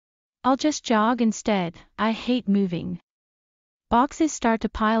I'll just jog instead, I hate moving. Boxes start to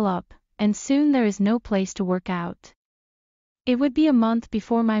pile up, and soon there is no place to work out. It would be a month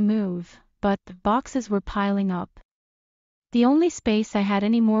before my move, but the boxes were piling up. The only space I had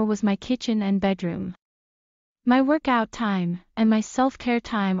anymore was my kitchen and bedroom. My workout time and my self-care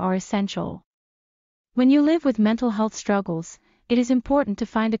time are essential. When you live with mental health struggles, it is important to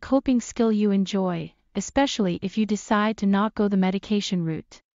find a coping skill you enjoy, especially if you decide to not go the medication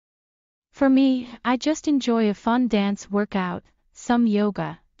route. For me, I just enjoy a fun dance workout, some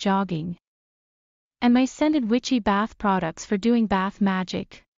yoga, jogging, and my scented witchy bath products for doing bath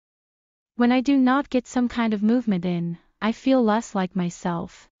magic. When I do not get some kind of movement in, I feel less like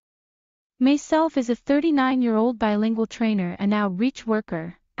myself. Myself is a 39-year-old bilingual trainer and now reach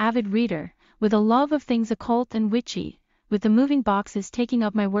worker, avid reader, with a love of things occult and witchy. With the moving boxes taking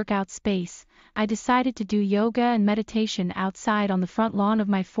up my workout space, I decided to do yoga and meditation outside on the front lawn of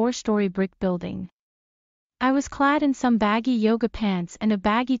my 4-story brick building. I was clad in some baggy yoga pants and a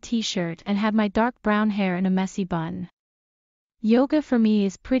baggy t-shirt and had my dark brown hair in a messy bun. Yoga for me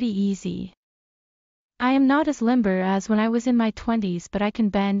is pretty easy. I am not as limber as when I was in my 20s, but I can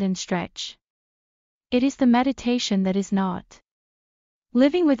bend and stretch. It is the meditation that is not.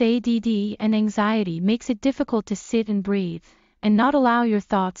 Living with ADD and anxiety makes it difficult to sit and breathe, and not allow your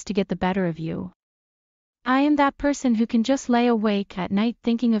thoughts to get the better of you. I am that person who can just lay awake at night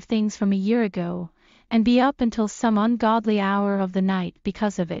thinking of things from a year ago, and be up until some ungodly hour of the night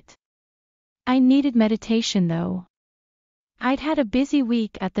because of it. I needed meditation though. I'd had a busy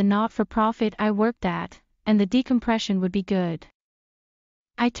week at the not-for-profit I worked at, and the decompression would be good.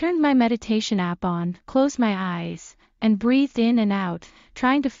 I turned my meditation app on, closed my eyes, and breathed in and out,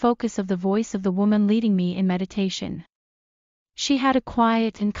 trying to focus on the voice of the woman leading me in meditation. She had a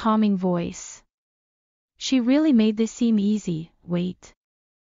quiet and calming voice. She really made this seem easy. Wait.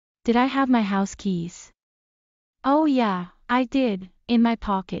 Did I have my house keys? Oh yeah, I did, in my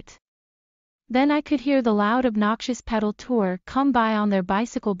pocket. Then I could hear the loud obnoxious pedal tour come by on their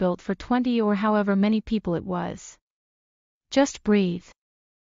bicycle built for 20 or however many people it was. Just breathe.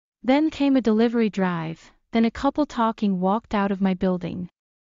 Then came a delivery drive, then a couple talking walked out of my building.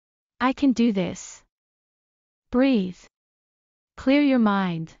 I can do this. Breathe. Clear your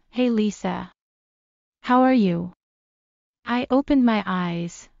mind. Hey Lisa. How are you? I opened my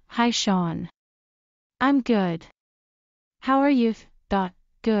eyes. Hi Sean. I'm good. How are you?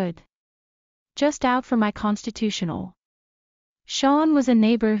 Good. Just out for my constitutional. Sean was a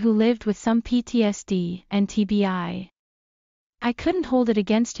neighbor who lived with some PTSD and TBI. I couldn't hold it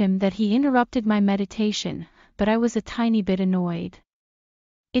against him that he interrupted my meditation, but I was a tiny bit annoyed.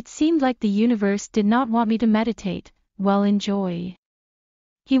 It seemed like the universe did not want me to meditate. Well, enjoy.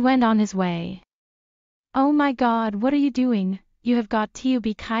 He went on his way. Oh my God, what are you doing? You have got to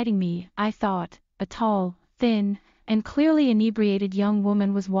be kidding me, I thought. A tall, thin, and clearly inebriated young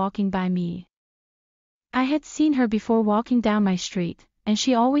woman was walking by me. I had seen her before walking down my street, and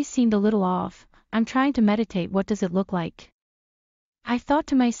she always seemed a little off. I'm trying to meditate, what does it look like? I thought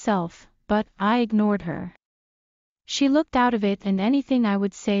to myself, but I ignored her. She looked out of it and anything I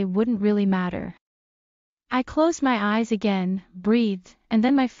would say wouldn't really matter. I closed my eyes again, breathed, and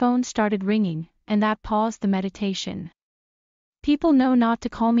then my phone started ringing, and that paused the meditation. People know not to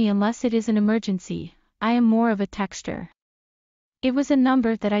call me unless it is an emergency. I am more of a texter. It was a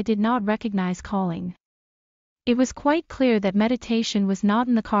number that I did not recognize calling. It was quite clear that meditation was not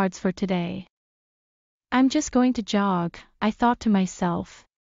in the cards for today. I'm just going to jog, I thought to myself.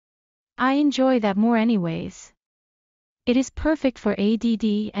 I enjoy that more anyways. It is perfect for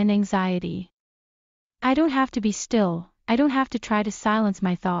ADD and anxiety. I don't have to be still, I don't have to try to silence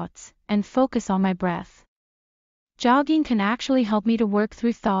my thoughts, and focus on my breath. Jogging can actually help me to work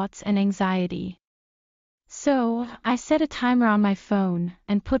through thoughts and anxiety. So, I set a timer on my phone,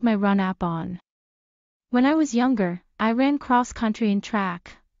 and put my run app on. When I was younger, I ran cross-country and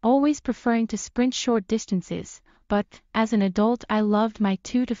track, always preferring to sprint short distances, but, as an adult I loved my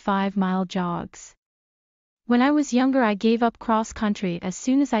 2 to 5 mile jogs. When I was younger I gave up cross-country as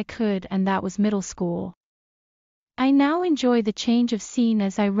soon as I could, and that was middle school. I now enjoy the change of scene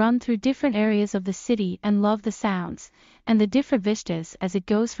as I run through different areas of the city and love the sounds, and the different vistas as it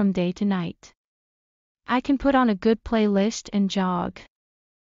goes from day to night. I can put on a good playlist and jog.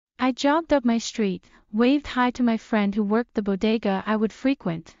 I jogged up my street, waved hi to my friend who worked the bodega I would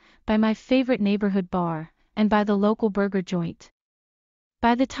frequent, by my favorite neighborhood bar, and by the local burger joint.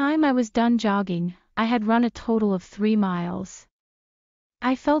 By the time I was done jogging, I had run a total of 3 miles.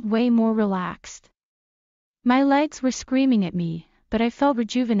 I felt way more relaxed. My legs were screaming at me, but I felt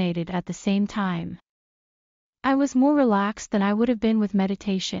rejuvenated at the same time. I was more relaxed than I would have been with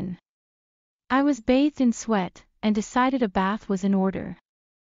meditation. I was bathed in sweat, and decided a bath was in order.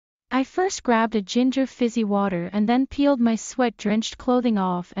 I first grabbed a ginger fizzy water and then peeled my sweat-drenched clothing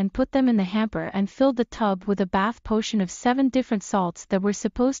off and put them in the hamper and filled the tub with a bath potion of 7 different salts that were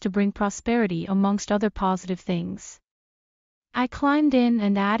supposed to bring prosperity amongst other positive things. I climbed in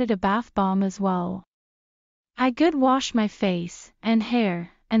and added a bath bomb as well. I good washed my face and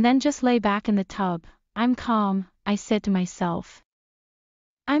hair, and then just lay back in the tub. I'm calm, I said to myself.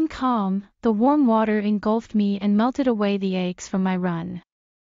 I'm calm. The warm water engulfed me and melted away the aches from my run.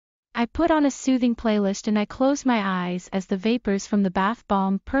 I put on a soothing playlist and I closed my eyes as the vapors from the bath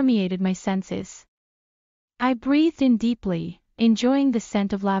bomb permeated my senses. I breathed in deeply, enjoying the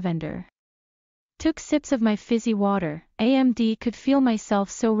scent of lavender. Took sips of my fizzy water. AMD could feel myself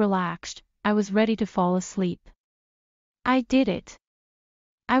so relaxed, I was ready to fall asleep. I did it.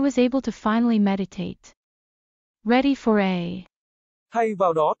 I was able to finally meditate. Ready for a... Thay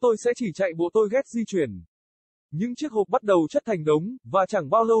vào đó tôi sẽ chỉ chạy bộ, tôi ghét di chuyển. Những chiếc hộp bắt đầu chất thành đống, và chẳng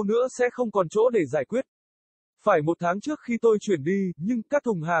bao lâu nữa sẽ không còn chỗ để giải quyết. Phải 1 tháng trước khi tôi chuyển đi, nhưng các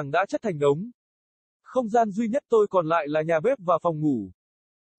thùng hàng đã chất thành đống. Không gian duy nhất tôi còn lại là nhà bếp và phòng ngủ.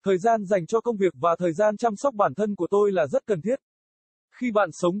 Thời gian dành cho công việc và thời gian chăm sóc bản thân của tôi là rất cần thiết. Khi bạn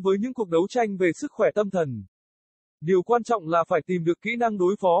sống với những cuộc đấu tranh về sức khỏe tâm thần, điều quan trọng là phải tìm được kỹ năng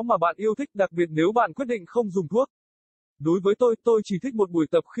đối phó mà bạn yêu thích, đặc biệt nếu bạn quyết định không dùng thuốc. Đối với tôi chỉ thích một buổi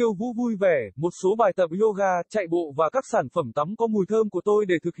tập khiêu vũ vui vẻ, một số bài tập yoga, chạy bộ và các sản phẩm tắm có mùi thơm của tôi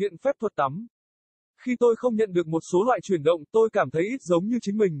để thực hiện phép thuật tắm. Khi tôi không nhận được một số loại chuyển động, tôi cảm thấy ít giống như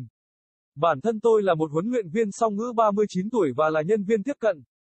chính mình. Bản thân tôi là một huấn luyện viên song ngữ 39 tuổi và là nhân viên tiếp cận.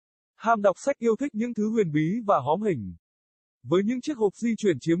 Ham đọc sách, yêu thích những thứ huyền bí và hóm hình. Với những chiếc hộp di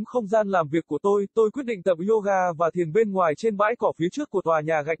chuyển chiếm không gian làm việc của tôi quyết định tập yoga và thiền bên ngoài trên bãi cỏ phía trước của tòa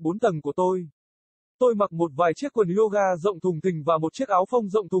nhà gạch 4 tầng của tôi. Tôi mặc một vài chiếc quần yoga rộng thùng thình và một chiếc áo phông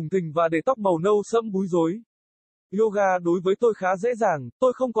rộng thùng thình và để tóc màu nâu sẫm búi rối. Yoga đối với tôi khá dễ dàng,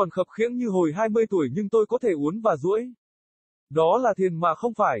 tôi không còn khập khiễng như hồi 20 tuổi nhưng tôi có thể uốn và duỗi. Đó là thiền mà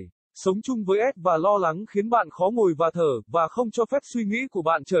không phải. Sống chung với S và lo lắng khiến bạn khó ngồi và thở, và không cho phép suy nghĩ của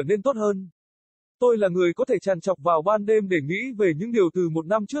bạn trở nên tốt hơn. Tôi là người có thể trằn trọc vào ban đêm để nghĩ về những điều từ 1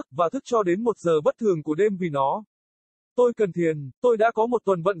 năm trước, và thức cho đến 1 giờ bất thường của đêm vì nó. Tôi cần thiền, tôi đã có 1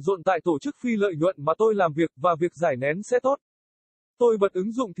 tuần bận rộn tại tổ chức phi lợi nhuận mà tôi làm việc, và việc giải nén sẽ tốt. Tôi bật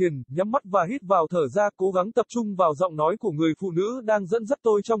ứng dụng thiền, nhắm mắt và hít vào thở ra, cố gắng tập trung vào giọng nói của người phụ nữ đang dẫn dắt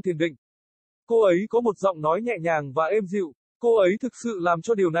tôi trong thiền định. Cô ấy có một giọng nói nhẹ nhàng và êm dịu, cô ấy thực sự làm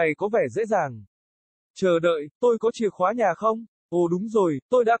cho điều này có vẻ dễ dàng. Chờ đợi, tôi có chìa khóa nhà không? Ồ đúng rồi,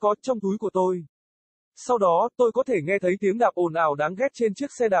 tôi đã có trong túi của tôi. Sau đó, tôi có thể nghe thấy tiếng đạp ồn ào đáng ghét trên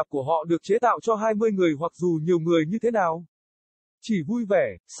chiếc xe đạp của họ được chế tạo cho 20 người hoặc dù nhiều người như thế nào. Chỉ vui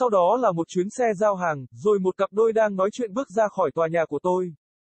vẻ, sau đó là một chuyến xe giao hàng, rồi một cặp đôi đang nói chuyện bước ra khỏi tòa nhà của tôi.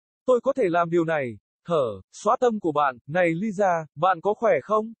 Tôi có thể làm điều này. Thở, xóa tâm của bạn. Này Lisa, bạn có khỏe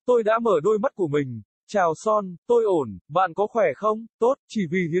không? Tôi đã mở đôi mắt của mình. Chào Son, tôi ổn, bạn có khỏe không? Tốt, chỉ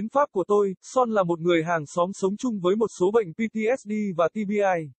vì hiến pháp của tôi, Son là một người hàng xóm sống chung với một số bệnh PTSD và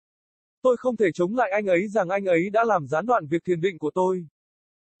TBI. Tôi không thể chống lại anh ấy rằng anh ấy đã làm gián đoạn việc thiền định của tôi.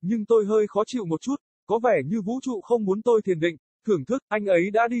 Nhưng tôi hơi khó chịu một chút, có vẻ như vũ trụ không muốn tôi thiền định. Thưởng thức, anh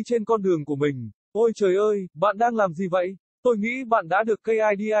ấy đã đi trên con đường của mình. Ôi trời ơi, bạn đang làm gì vậy? Tôi nghĩ bạn đã được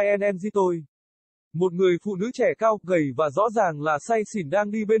KIDINNG tôi. Một người phụ nữ trẻ cao, gầy và rõ ràng là say xỉn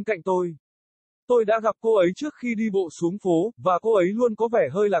đang đi bên cạnh tôi. Tôi đã gặp cô ấy trước khi đi bộ xuống phố, và cô ấy luôn có vẻ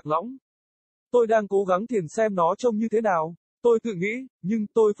hơi lạc lõng. Tôi đang cố gắng thiền xem nó trông như thế nào. Tôi tự nghĩ, nhưng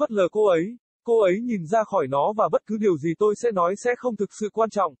tôi phớt lờ cô ấy. Cô ấy nhìn ra khỏi nó và bất cứ điều gì tôi sẽ nói sẽ không thực sự quan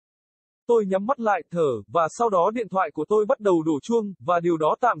trọng. Tôi nhắm mắt lại, thở, và sau đó điện thoại của tôi bắt đầu đổ chuông, và điều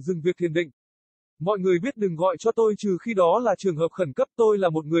đó tạm dừng việc thiền định. Mọi người biết đừng gọi cho tôi trừ khi đó là trường hợp khẩn cấp, tôi là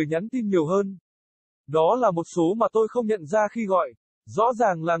một người nhắn tin nhiều hơn. Đó là một số mà tôi không nhận ra khi gọi. Rõ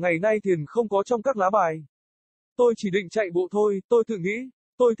ràng là ngày nay thiền không có trong các lá bài. Tôi chỉ định chạy bộ thôi, tôi tự nghĩ.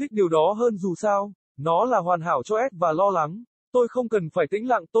 Tôi thích điều đó hơn dù sao. Nó là hoàn hảo cho S và lo lắng. Tôi không cần phải tĩnh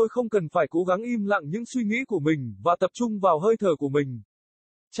lặng, tôi không cần phải cố gắng im lặng những suy nghĩ của mình, và tập trung vào hơi thở của mình.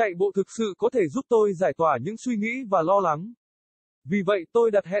 Chạy bộ thực sự có thể giúp tôi giải tỏa những suy nghĩ và lo lắng. Vì vậy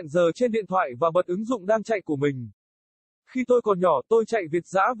tôi đặt hẹn giờ trên điện thoại và bật ứng dụng đang chạy của mình. Khi tôi còn nhỏ tôi chạy việt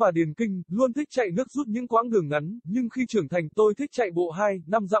dã và điền kinh, luôn thích chạy nước rút những quãng đường ngắn, nhưng khi trưởng thành tôi thích chạy bộ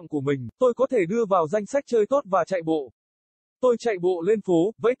 2-5 dặm của mình, tôi có thể đưa vào danh sách chơi tốt và chạy bộ. Tôi chạy bộ lên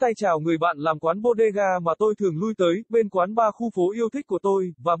phố, vẫy tay chào người bạn làm quán bodega mà tôi thường lui tới, bên quán bar khu phố yêu thích của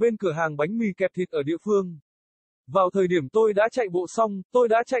tôi, và bên cửa hàng bánh mì kẹp thịt ở địa phương. Vào thời điểm tôi đã chạy bộ xong, tôi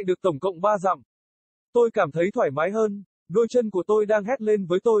đã chạy được tổng cộng 3 dặm. Tôi cảm thấy thoải mái hơn, đôi chân của tôi đang hét lên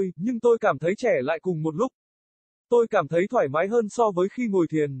với tôi, nhưng tôi cảm thấy trẻ lại cùng một lúc. Tôi cảm thấy thoải mái hơn so với khi ngồi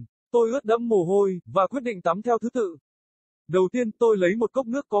thiền. Tôi ướt đẫm mồ hôi, và quyết định tắm theo thứ tự. Đầu tiên, tôi lấy một cốc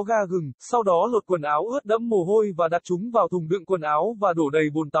nước có ga gừng, sau đó lột quần áo ướt đẫm mồ hôi và đặt chúng vào thùng đựng quần áo và đổ đầy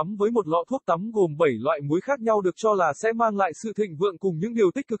bồn tắm với một lọ thuốc tắm gồm 7 loại muối khác nhau được cho là sẽ mang lại sự thịnh vượng cùng những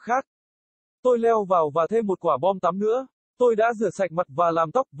điều tích cực khác. Tôi leo vào và thêm một quả bom tắm nữa. Tôi đã rửa sạch mặt và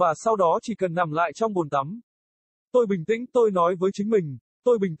làm tóc và sau đó chỉ cần nằm lại trong bồn tắm. Tôi bình tĩnh, tôi nói với chính mình.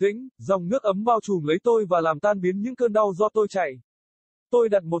 Tôi bình tĩnh, dòng nước ấm bao trùm lấy tôi và làm tan biến những cơn đau do tôi chạy. Tôi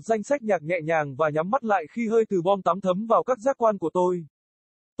đặt một danh sách nhạc nhẹ nhàng và nhắm mắt lại khi hơi từ bom tắm thấm vào các giác quan của tôi.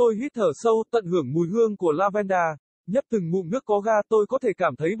 Tôi hít thở sâu, tận hưởng mùi hương của lavender. Nhấp từng ngụm nước có ga, tôi có thể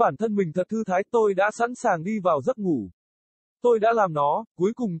cảm thấy bản thân mình thật thư thái, tôi đã sẵn sàng đi vào giấc ngủ. Tôi đã làm nó,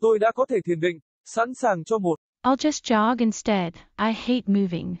 cuối cùng tôi đã có thể thiền định, sẵn sàng cho một. I'll just jog instead, I hate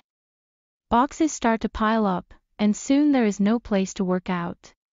moving. Boxes start to pile up, and soon there is no place to work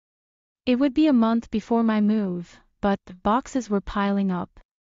out. It would be a month before my move, but the boxes were piling up.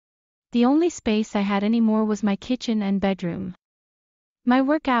 The only space I had anymore was my kitchen and bedroom. My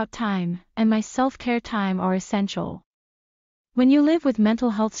workout time and my self-care time are essential. When you live with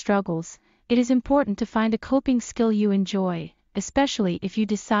mental health struggles, it is important to find a coping skill you enjoy, especially if you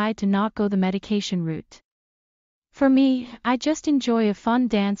decide to not go the medication route. For me, I just enjoy a fun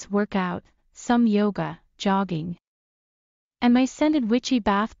dance workout, some yoga, jogging, and my scented witchy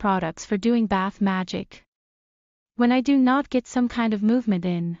bath products for doing bath magic. When I do not get some kind of movement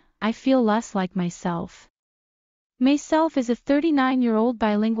in, I feel less like myself. Myself is a 39-year-old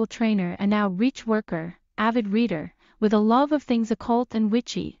bilingual trainer and now reach worker, avid reader, with a love of things occult and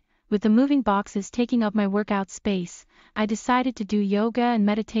witchy. With the moving boxes taking up my workout space, I decided to do yoga and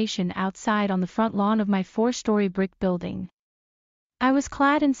meditation outside on the front lawn of my 4-story brick building. I was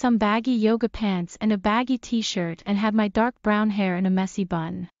clad in some baggy yoga pants and a baggy t-shirt and had my dark brown hair in a messy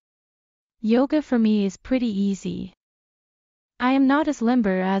bun. Yoga for me is pretty easy. I am not as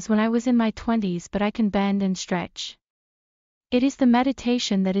limber as when I was in my 20s, but I can bend and stretch. It is the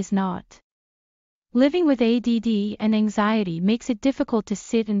meditation that is not. Living with ADD and anxiety makes it difficult to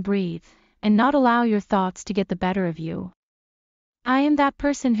sit and breathe, and not allow your thoughts to get the better of you. I am that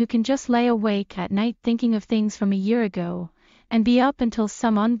person who can just lay awake at night thinking of things from a year ago, and be up until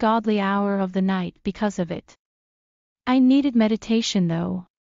some ungodly hour of the night because of it. I needed meditation though.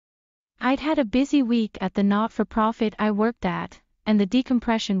 I'd had a busy week at the not-for-profit I worked at, and the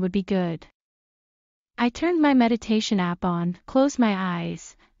decompression would be good. I turned my meditation app on, closed my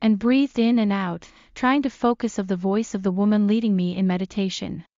eyes, and breathed in and out, trying to focus on the voice of the woman leading me in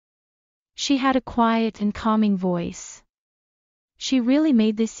meditation. She had a quiet and calming voice. She really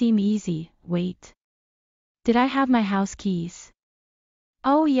made this seem easy. Wait. Did I have my house keys?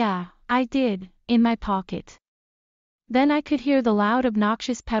 Oh yeah, I did, in my pocket. Then I could hear the loud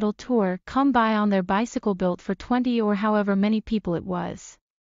obnoxious pedal tour come by on their bicycle built for 20 or however many people it was.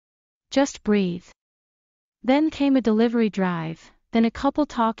 Just breathe. Then came a delivery drive, then a couple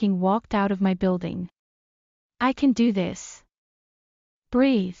talking walked out of my building. I can do this.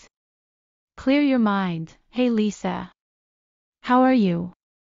 Breathe. Clear your mind. Hey Lisa. How are you?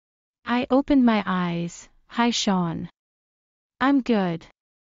 I opened my eyes. Hi Sean. I'm good.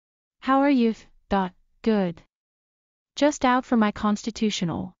 How are you? Good. Just out for my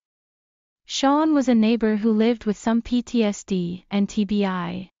constitutional. Sean was a neighbor who lived with some PTSD and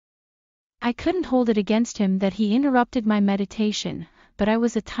TBI. I couldn't hold it against him that he interrupted my meditation, but I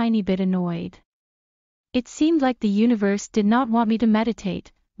was a tiny bit annoyed. It seemed like the universe did not want me to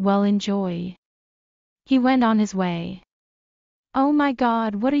meditate. Well, enjoy. He went on his way. Oh my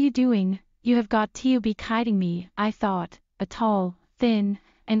God, what are you doing? You have got to be kidding me, I thought. A tall, thin,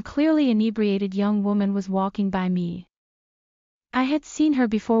 and clearly inebriated young woman was walking by me. I had seen her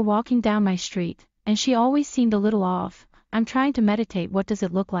before walking down my street, and she always seemed a little off. I'm trying to meditate, what does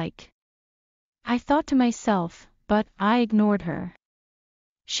it look like? I thought to myself, but I ignored her.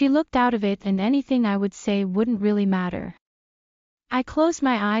 She looked out of it and anything I would say wouldn't really matter. I closed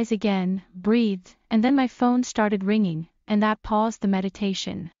my eyes again, breathed, and then my phone started ringing, and that paused the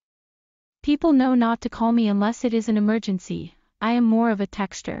meditation. People know not to call me unless it is an emergency. I am more of a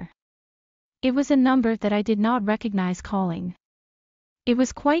texter. It was a number that I did not recognize calling. It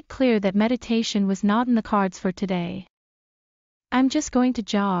was quite clear that meditation was not in the cards for today. I'm just going to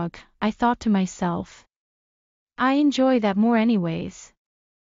jog, I thought to myself. I enjoy that more anyways.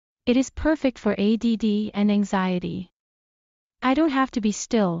 It is perfect for ADD and anxiety. I don't have to be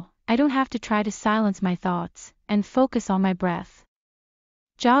still, I don't have to try to silence my thoughts, and focus on my breath.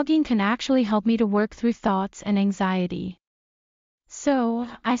 Jogging can actually help me to work through thoughts and anxiety. So,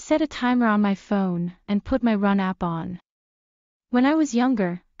 I set a timer on my phone, and put my run app on. When I was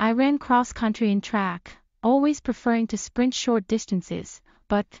younger, I ran cross-country and track, always preferring to sprint short distances,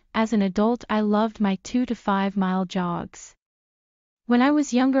 but as an adult I loved my 2 to 5 mile jogs. When I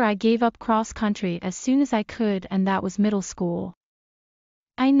was younger I gave up cross-country as soon as I could, and that was middle school.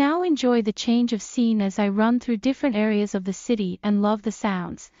 I now enjoy the change of scene as I run through different areas of the city and love the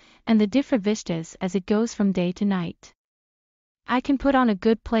sounds and the different vistas as it goes from day to night. I can put on a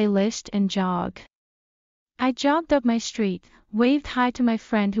good playlist and jog. I jogged up my street, waved hi to my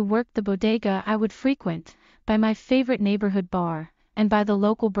friend who worked the bodega I would frequent, by my favorite neighborhood bar, and by the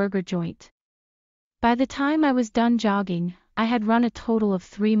local burger joint. By the time I was done jogging, I had run a total of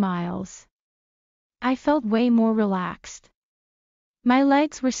 3 miles. I felt way more relaxed. My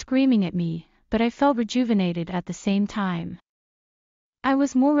legs were screaming at me, but I felt rejuvenated at the same time. I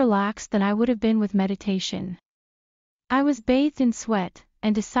was more relaxed than I would have been with meditation. I was bathed in sweat,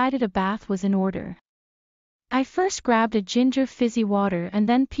 and decided a bath was in order. I first grabbed a ginger fizzy water and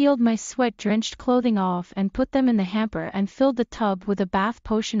then peeled my sweat-drenched clothing off and put them in the hamper and filled the tub with a bath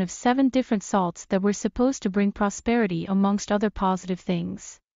potion of 7 different salts that were supposed to bring prosperity amongst other positive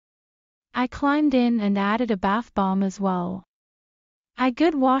things. I climbed in and added a bath bomb as well. I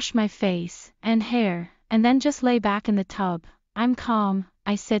good washed my face and hair, and then just lay back in the tub. I'm calm,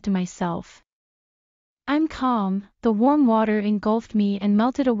 I said to myself. I'm calm. The warm water engulfed me and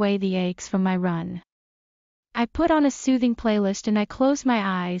melted away the aches from my run. I put on a soothing playlist and I closed my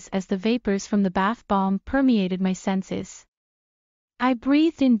eyes as the vapors from the bath bomb permeated my senses. I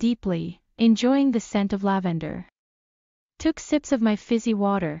breathed in deeply, enjoying the scent of lavender. Took sips of my fizzy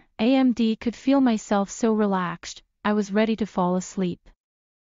water. AMD could feel myself so relaxed, I was ready to fall asleep.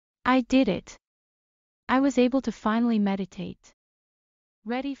 I did it. I was able to finally meditate.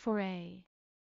 Ready for a